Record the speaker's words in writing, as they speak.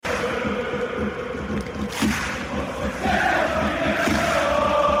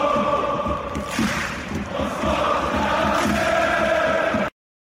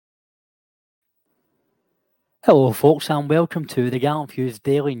Hello, folks, and welcome to the Gallant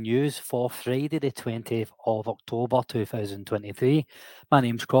Daily News for Friday, the 20th of October 2023. My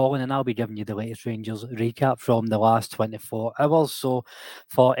name's Colin, and I'll be giving you the latest Rangers recap from the last 24 hours. So,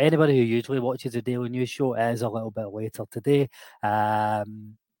 for anybody who usually watches the Daily News show, it is a little bit later today. We're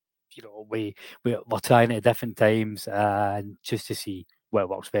trying it at different times and just to see what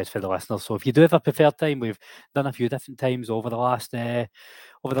works best for the listeners. So, if you do have a preferred time, we've done a few different times over the last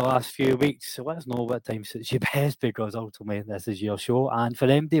few weeks. So let us know what time suits you best, because ultimately this is your show. And for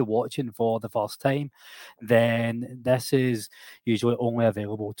anybody watching for the first time, then this is usually only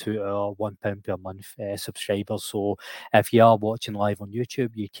available to our £1 per month subscribers. So if you are watching live on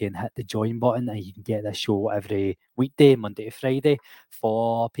YouTube, you can hit the join button and you can get this show every weekday, Monday to Friday.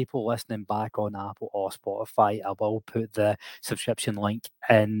 For people listening back on Apple or Spotify, I will put the subscription link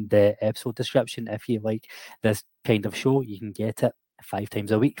in the episode description. If you like this kind of show, you can get it 5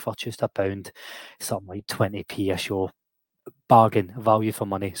 times a week for just £1, something like 20p a show. Bargain, value for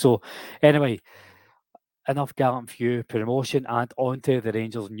money. So anyway, enough Gallant Few promotion and on to the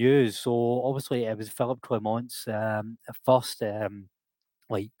Rangers news. So obviously it was Philip Clement's first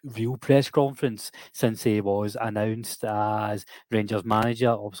real press conference since he was announced as Rangers manager.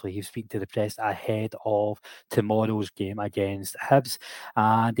 Obviously, he was speaking to the press ahead of tomorrow's game against Hibs,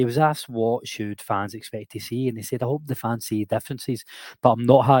 and he was asked what should fans expect to see, and he said, "I hope the fans see differences, but I'm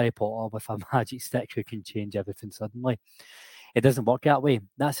not Harry Potter with a magic stick who can change everything suddenly." It doesn't work that way.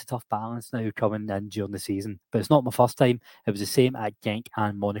 That's a tough balance now coming in during the season. But it's not my first time. It was the same at Genk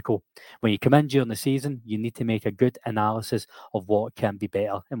and Monaco. When you come in during the season, you need to make a good analysis of what can be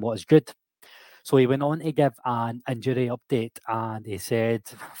better and what is good. So he went on to give an injury update, and he said,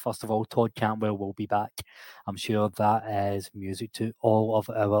 first of all, Todd Cantwell will be back. I'm sure that is music to all of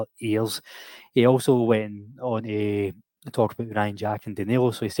our ears. He also went on to talk about Ryan Jack and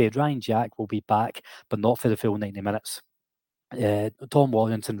Danilo. So he said Ryan Jack will be back, but not for the full 90 minutes. Tom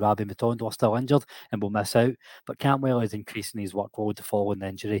Lawrence and Rabbi Matondo are still injured and will miss out, but Cantwell is increasing his workload following the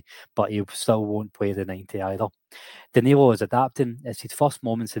injury, but he still won't play the 90 either. Danilo is adapting. It's his first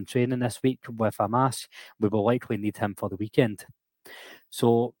moments in training this week with a mask. We will likely need him for the weekend.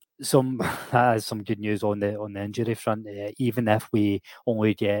 So that is some good news on the injury front. Even if we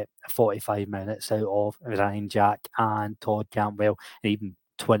only get 45 minutes out of Ryan Jack and Todd Cantwell, and even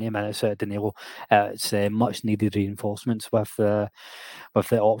 20 minutes out of Danilo, it's much needed reinforcements with the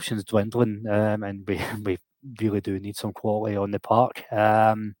options dwindling, and we really do need some quality on the park.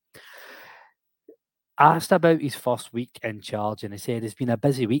 Asked about his first week in charge, and he said it's been a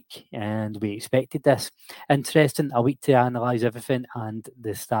busy week and we expected this. Interesting, a week to analyse everything and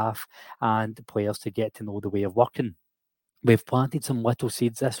the staff and the players to get to know the way of working. We've planted some little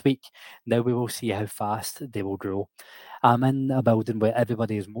seeds this week. Now we will see how fast they will grow. I'm in a building where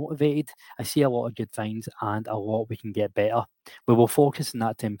everybody is motivated. I see a lot of good things and a lot we can get better. We will focus on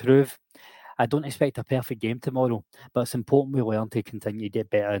that to improve. I don't expect a perfect game tomorrow, but it's important we learn to continue to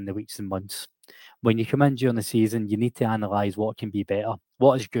get better in the weeks and months. When you come in during the season, you need to analyse what can be better,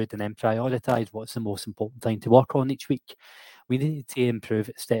 what is good, and then prioritise what's the most important thing to work on each week. We need to improve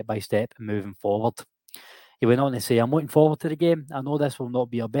it step by step and moving forward. He went on to say, I'm looking forward to the game. I know this will not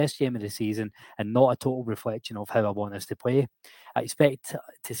be our best game of the season and not a total reflection of how I want us to play. I expect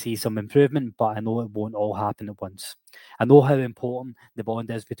to see some improvement, but I know it won't all happen at once. I know how important the bond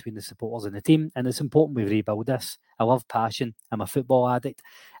is between the supporters and the team, and it's important we rebuild this. I love passion. I'm a football addict.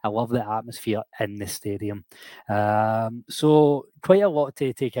 I love the atmosphere in the stadium. So quite a lot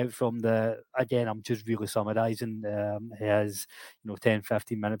to take out from again, I'm just really summarising his 10,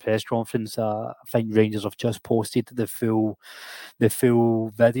 15-minute press conference. I think Rangers have just posted the full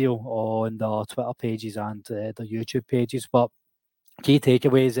video on their Twitter pages and their YouTube pages. But key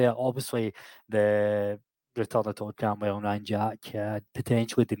takeaways there, obviously, the return of Todd Cantwell and Ryan Jack,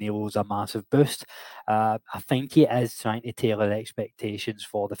 potentially Danilo's a massive boost. I think he is trying to tailor expectations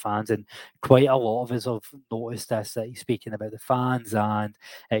for the fans, and quite a lot of us have noticed this, that he's speaking about the fans and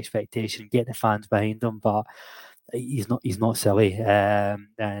expectation, get the fans behind him, but he's not silly, and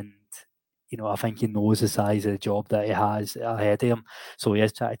I think he knows the size of the job that he has ahead of him. So he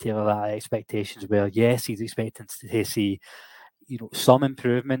is trying to tailor that expectations where, yes, he's expecting to see some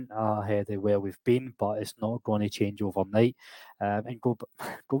improvement ahead of where we've been, but it's not going to change overnight. And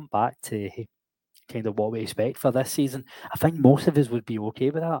going back to kind of what we expect for this season, I think most of us would be okay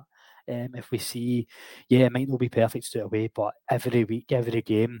with that. If we see, it might not be perfect straight away, but every week, every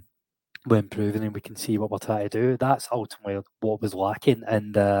game, we're improving and we can see what we're trying to do. That's ultimately what was lacking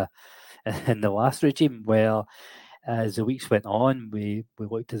in the in the last regime, where as the weeks went on, we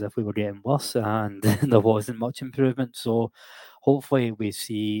looked as if we were getting worse and there wasn't much improvement. So hopefully we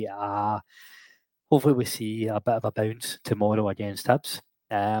see hopefully we see a bit of a bounce tomorrow against Hibs.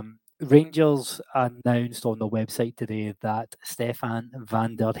 Rangers announced on the website today that Stefan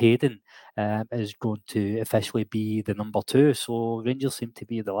van der Heyden is going to officially be the number 2. So Rangers seem to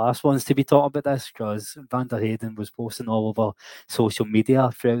be the last ones to be talking about this, because van der Heyden was posting all over social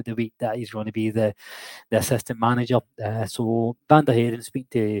media throughout the week that he's going to be the assistant manager. So Van der Heyden speaking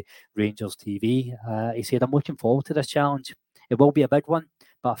to Rangers TV, he said, "I'm looking forward to this challenge. It will be a big one,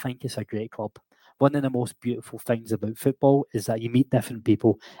 but I think it's a great club. One of the most beautiful things about football is that you meet different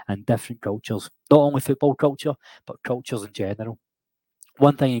people and different cultures, not only football culture, but cultures in general.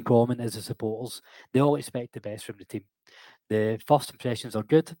 One thing in common is the supporters. They all expect the best from the team. The first impressions are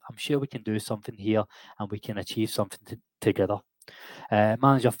good. I'm sure we can do something here and we can achieve something together."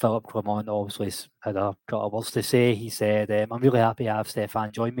 Manager Philip Clement obviously had a couple of words to say. He said, "I'm really happy to have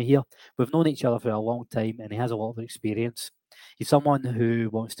Stefan join me here. We've known each other for a long time and he has a lot of experience. He's someone who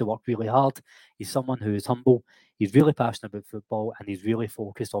wants to work really hard. He's someone who is humble. He's really passionate about football and he's really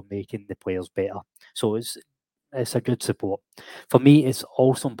focused on making the players better. So it's a good support. For me, it's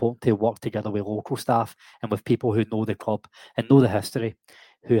also important to work together with local staff and with people who know the club and know the history,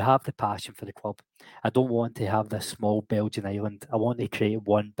 who have the passion for the club. I don't want to have this small Belgian island. I want to create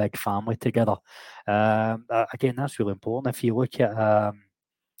one big family together." Again, that's really important. If you look at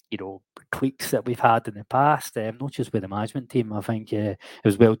cliques that we've had in the past, not just with the management team. I think it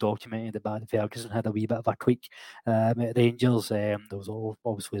was well documented that Barry Ferguson had a wee bit of a clique at Rangers. There was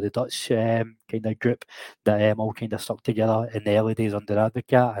obviously the Dutch kind of group that all kind of stuck together in the early days under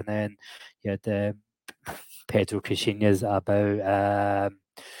Advocat, and then you had Pedro Caixinhas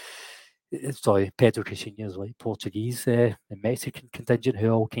Pedro Caixinhas, like Portuguese and Mexican contingent,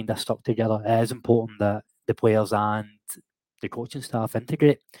 who all kind of stuck together. It is important that the players and the coaching staff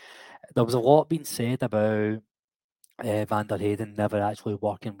integrate. There was a lot being said about Van der Heyden never actually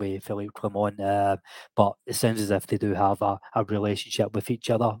working with Philippe Clement, but it sounds as if they do have a relationship with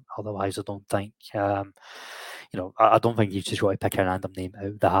each other. Otherwise, I don't think, I don't think you've just got to pick a random name out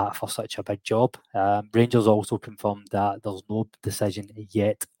of the hat for such a big job. Rangers also confirmed that there's no decision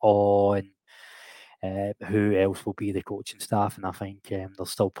yet on who else will be the coaching staff, and I think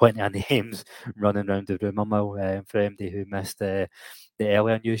there's still plenty of names running around the rumour mill. For anybody who missed the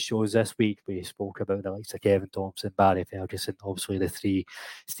earlier news shows this week, we spoke about the likes of Kevin Thompson, Barry Ferguson, obviously the three,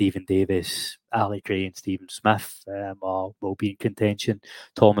 Stephen Davis, Ali Gray and Stephen Smith will be in contention.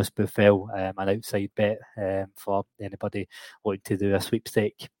 Thomas Buffel, an outside bet for anybody looking to do a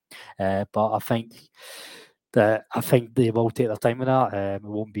sweepstake. But I think they will take their time with that. It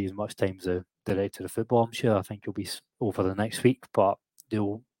won't be as much time as the director of football, I'm sure. I think it'll be over the next week, but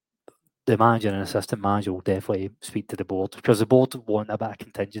the manager and assistant manager will definitely speak to the board, because the board want a bit of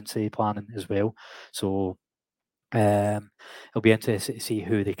contingency planning as well. So it'll be interesting to see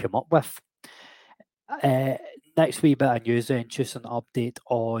who they come up with. Next wee bit of news then, just an update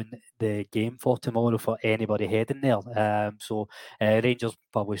on the game for tomorrow for anybody heading there. Rangers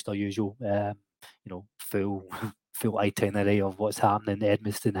published their usual, full full itinerary of what's happening in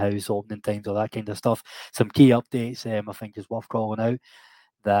Edmiston House, opening times, all that kind of stuff. Some key updates I think is worth calling out.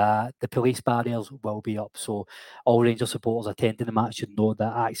 That the police barriers will be up, so all Rangers supporters attending the match should know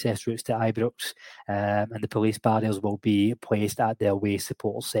that access routes to Ibrox and the police barriers will be placed at the away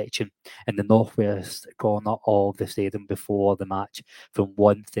supporters section in the northwest corner of the stadium before the match from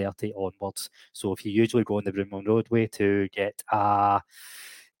 1:30 onwards. So if you usually go on the Broomloan Roadway to get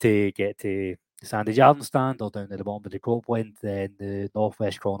to Sandy Jardine stand or down at the bottom of the Copeland, then the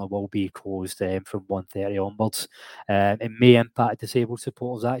northwest corner will be closed from 1:30 onwards. It may impact disabled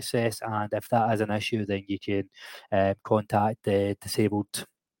supporters' access, and if that is an issue, then you can contact the disabled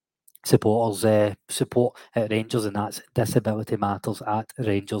supporters support at Rangers, and that's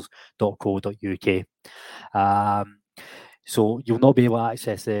disabilitymatters@rangers.co.uk. So you'll not be able to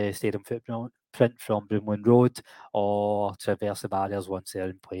access the stadium footprint from Broomloan Road or traverse the barriers once they're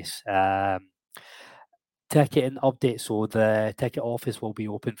in place. Ticketing update. So the ticket office will be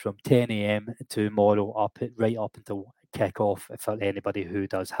open from 10 a.m. tomorrow right up until kick-off for anybody who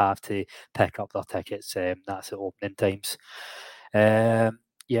does have to pick up their tickets. That's at opening times.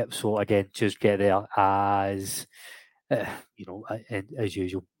 So again, just get there as as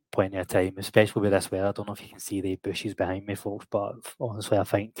usual, plenty of time, especially with this weather. I don't know if you can see the bushes behind me, folks, but honestly, I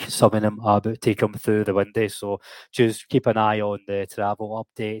think some of them are about to come through the window. So just keep an eye on the travel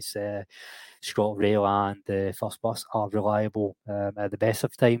updates. ScotRail and the First Bus are reliable at the best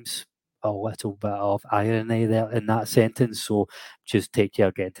of times. A little bit of irony there in that sentence. So just take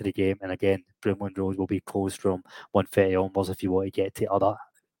care getting to the game. And again, Broomloan Road will be closed from 1:30 onwards if you want to get to other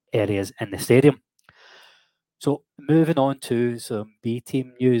areas in the stadium. So moving on to some B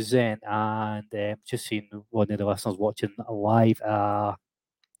team news then, and just seen one of the listeners watching live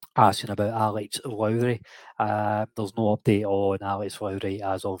asking about Alex Lowry. There's no update on Alex Lowry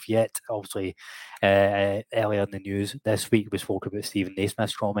as of yet. Obviously, earlier in the news this week, we spoke about Stephen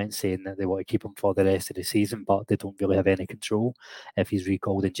Naismith's comments saying that they want to keep him for the rest of the season, but they don't really have any control if he's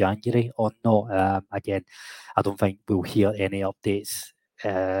recalled in January or not. Again, I don't think we'll hear any updates.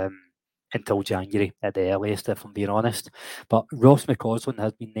 Until January at the earliest, if I'm being honest. But Ross McCausland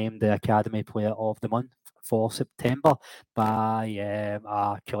has been named the Academy Player of the Month for September by a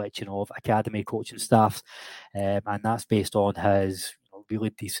collection of academy coaching staffs, and that's based on his really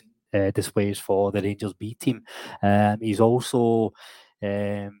decent displays for the Rangers B team. He's also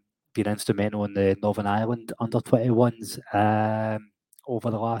been instrumental in the Northern Ireland under 21s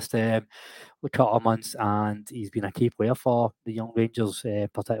over the last couple of months, and he's been a key player for the young Rangers,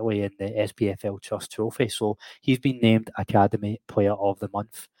 particularly in the SPFL Trust Trophy. So he's been named Academy Player of the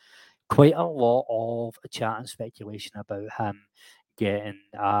Month. Quite a lot of chat and speculation about him getting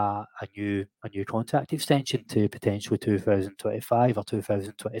a new contract extension to potentially 2025 or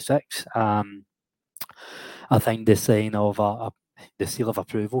 2026. I think the sign of the seal of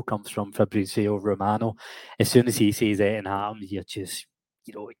approval comes from Fabrizio Romano. As soon as he says it and happens, you're just,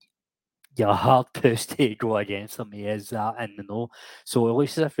 you're hard pushed to go against him. He is that in the know. So it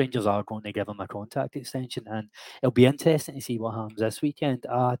looks as if Rangers are going to give him a contract extension, and it'll be interesting to see what happens this weekend.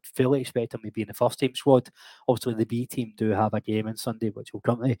 I fully expect him to be in the first team squad. Obviously, the B team do have a game on Sunday, which will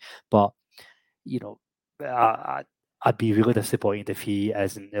come to, but I'd be really disappointed if he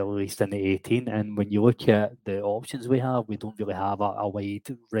isn't at least in the 18. And when you look at the options we have, we don't really have a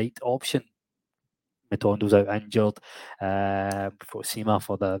wide right option. Matondo's out injured. We've got Seema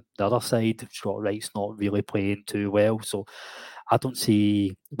for the other side. Scott Wright's not really playing too well. So I don't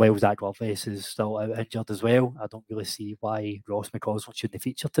see, while Zach Love's is still out injured as well, I don't really see why Ross McCausland shouldn't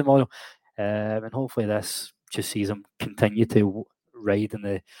feature tomorrow. And hopefully this just sees him continue to ride in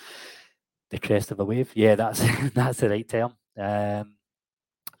the crest of a wave. Yeah, that's that's the right term.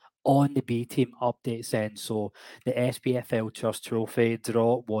 On the B team updates then, so the SPFL Trust Trophy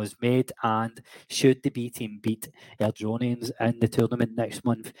draw was made, and should the B team beat Erdronians in the tournament next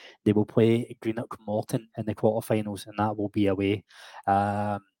month, they will play Greenock Morton in the quarterfinals, and that will be away.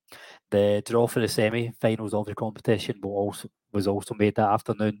 The draw for the semi-finals of the competition was also made that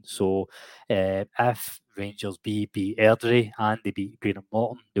afternoon. So if Rangers B beat Airdrie and they beat Greenock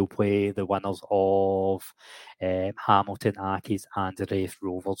Morton, they'll play the winners of Hamilton Accies and the Raith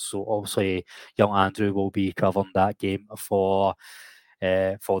Rovers. So obviously, young Andrew will be covering that game for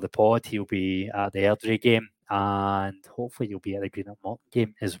the pod. He'll be at the Airdrie game, and hopefully he'll be at the Greenock Morton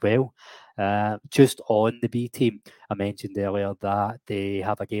game as well. Just on the B team, I mentioned earlier that they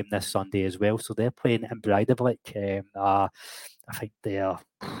have a game this Sunday as well. So they're playing in Breidablik. I think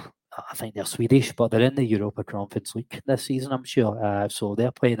they're Swedish, but they're in the Europa Conference League this season, I'm sure. So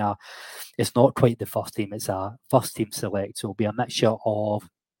they're playing it's not quite the first team, it's a first team select. So it'll be a mixture of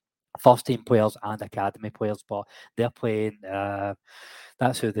first team players and academy players, but they're playing.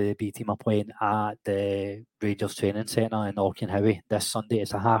 That's who the B team are playing at the Rangers Training Centre in Auchenhowie this Sunday.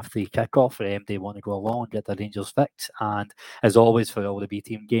 It's a 3:30 kickoff for them. They want to go along and get the Rangers fix. And as always, for all the B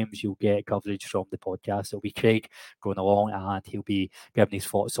team games, you'll get coverage from the podcast. It'll be Craig going along, and he'll be giving his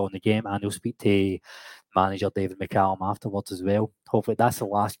thoughts on the game, and he'll speak to manager David McCallum afterwards as well. Hopefully, that's the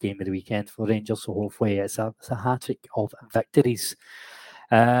last game of the weekend for Rangers. So hopefully, it's a hat trick of victories.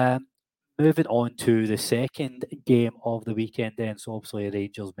 Moving on to the second game of the weekend then, so obviously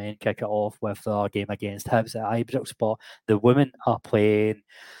Rangers men kick it off with their game against Hibs at Ibrox, but the women are playing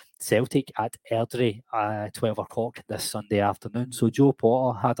Celtic at Airdrie at 12 o'clock this Sunday afternoon. So Jo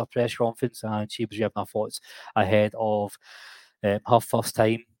Potter had a press conference and she was giving her thoughts ahead of her first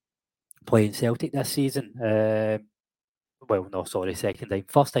time playing Celtic this season. Second time.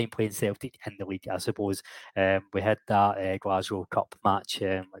 First time playing Celtic in the league, I suppose. We had that Glasgow Cup match,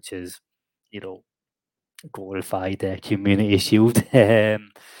 which is, glorified Community Shield.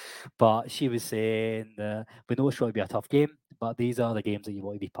 But she was saying we know it's going to be a tough game, but these are the games that you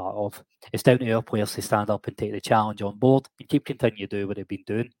want to be part of. It's down to our players to stand up and take the challenge on board and continue to do what they've been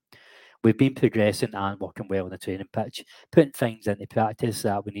doing. We've been progressing and working well on the training pitch, putting things into practice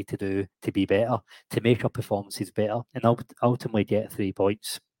that we need to do to be better, to make our performances better, and ultimately get 3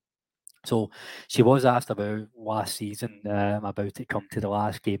 points. So she was asked about last season, about it come to the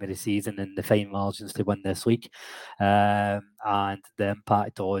last game of the season and the fine margins to win this league, and the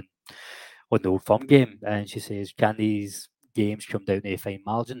impact on the Old Firm game. And she says, can these games come down to fine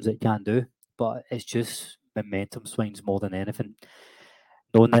margins? It can do, but it's just momentum swings more than anything.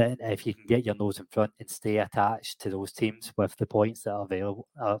 knowing that if you can get your nose in front and stay attached to those teams with the points that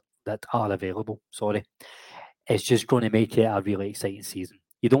are available, it's just going to make it a really exciting season.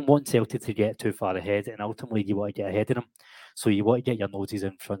 You don't want Celtic to get too far ahead, and ultimately you want to get ahead of them. So you want to get your noses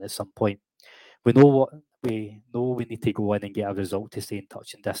in front at some point. We know we need to go in and get a result to stay in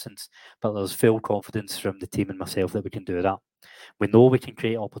touch and distance, but there's full confidence from the team and myself that we can do that. We know we can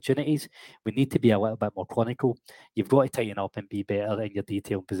create opportunities. We need to be a little bit more clinical. You've got to tighten up and be better in your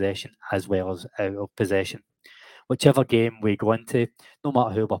detailed possession as well as out of possession. Whichever game we go into, no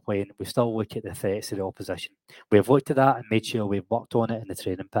matter who we're playing, we still look at the threats of the opposition. We've looked at that and made sure we've worked on it in the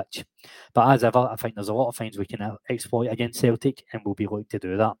training pitch. But as ever, I think there's a lot of things we can exploit against Celtic, and we'll be looking to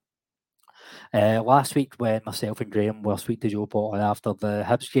do that. Last week, when myself and Graham were speaking to Joe Potter after the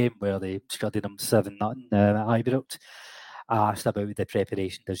Hibs game, where they studied them 7-0 at Ibrox, I asked about the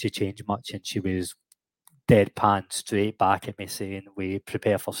preparation. Does she change much? And she was deadpan straight back at me saying we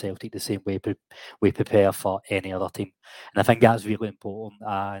prepare for Celtic the same way we prepare for any other team. And I think that's really important.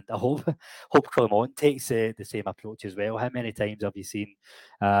 And I hope Clermont takes the same approach as well. How many times have you seen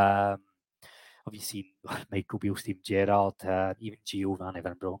Michael Beale, Steve Gerrard, even Giovanni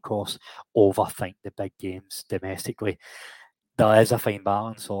Van Bronckhorst overthink the big games domestically? There is a fine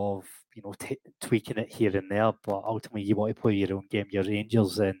balance of tweaking it here and there, but ultimately you want to play your own game, your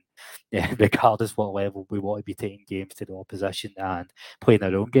Rangers, and regardless what level, we want to be taking games to the opposition and playing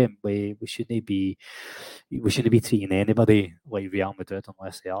our own game. We shouldn't be treating anybody like Real Madrid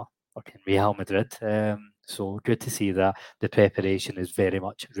unless they are fucking Real Madrid. So good to see that the preparation is very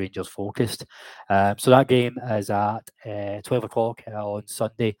much Rangers focused. So that game is at 12 o'clock on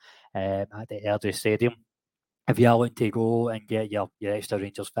Sunday at the Airdrie Stadium. If you are wanting to go and get your extra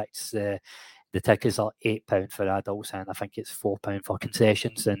Rangers fix, the tickets are £8 for adults, and I think it's £4 for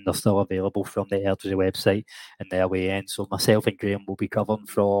concessions, and they're still available from the Airdrie website and their way in. So myself and Graham will be covering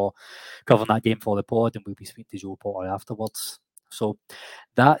that game for the pod, and we'll be speaking to Joe Potter afterwards. So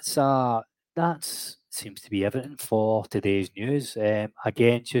that's seems to be everything for today's news.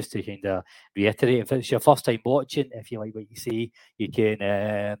 Again, just to kind of reiterate, if it's your first time watching, if you like what you see, you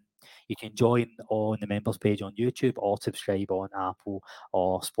can join on the members page on YouTube or subscribe on Apple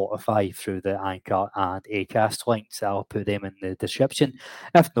or Spotify through the Anchor and Acast links. I'll put them in the description.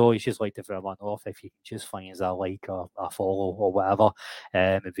 If no, you just like to throw one off. If you can just find us a like or a follow or whatever,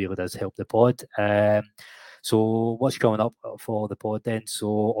 it really does help the pod. So what's coming up for the pod then? So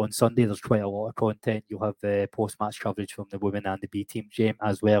on Sunday, there's quite a lot of content. You'll have post-match coverage from the women and the B team game,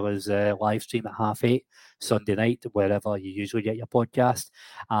 as well as live stream at 8:30 Sunday night, wherever you usually get your podcast.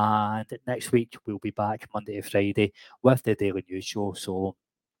 And next week, we'll be back Monday to Friday with the Daily News Show. So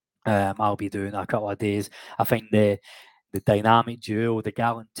I'll be doing a couple of days. I think the dynamic duo, the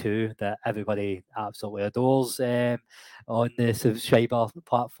Gallant 2, that everybody absolutely adores on the subscriber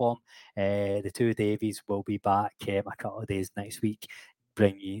platform. The two Davies will be back a couple of days next week,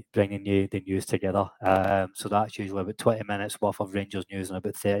 bringing you the news together. So that's usually about 20 minutes worth of Rangers news and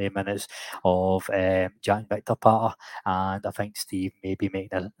about 30 minutes of Jack Victor Patter. And I think Steve may be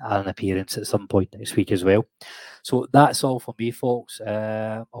making an appearance at some point next week as well. So that's all for me, folks.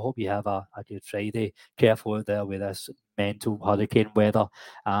 I hope you have a good Friday. Careful out there with this mental hurricane weather,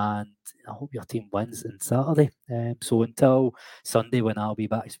 and I hope your team wins on Saturday. So until Sunday, when I'll be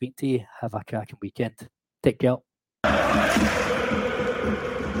back speaking to you, have a cracking weekend. Take care.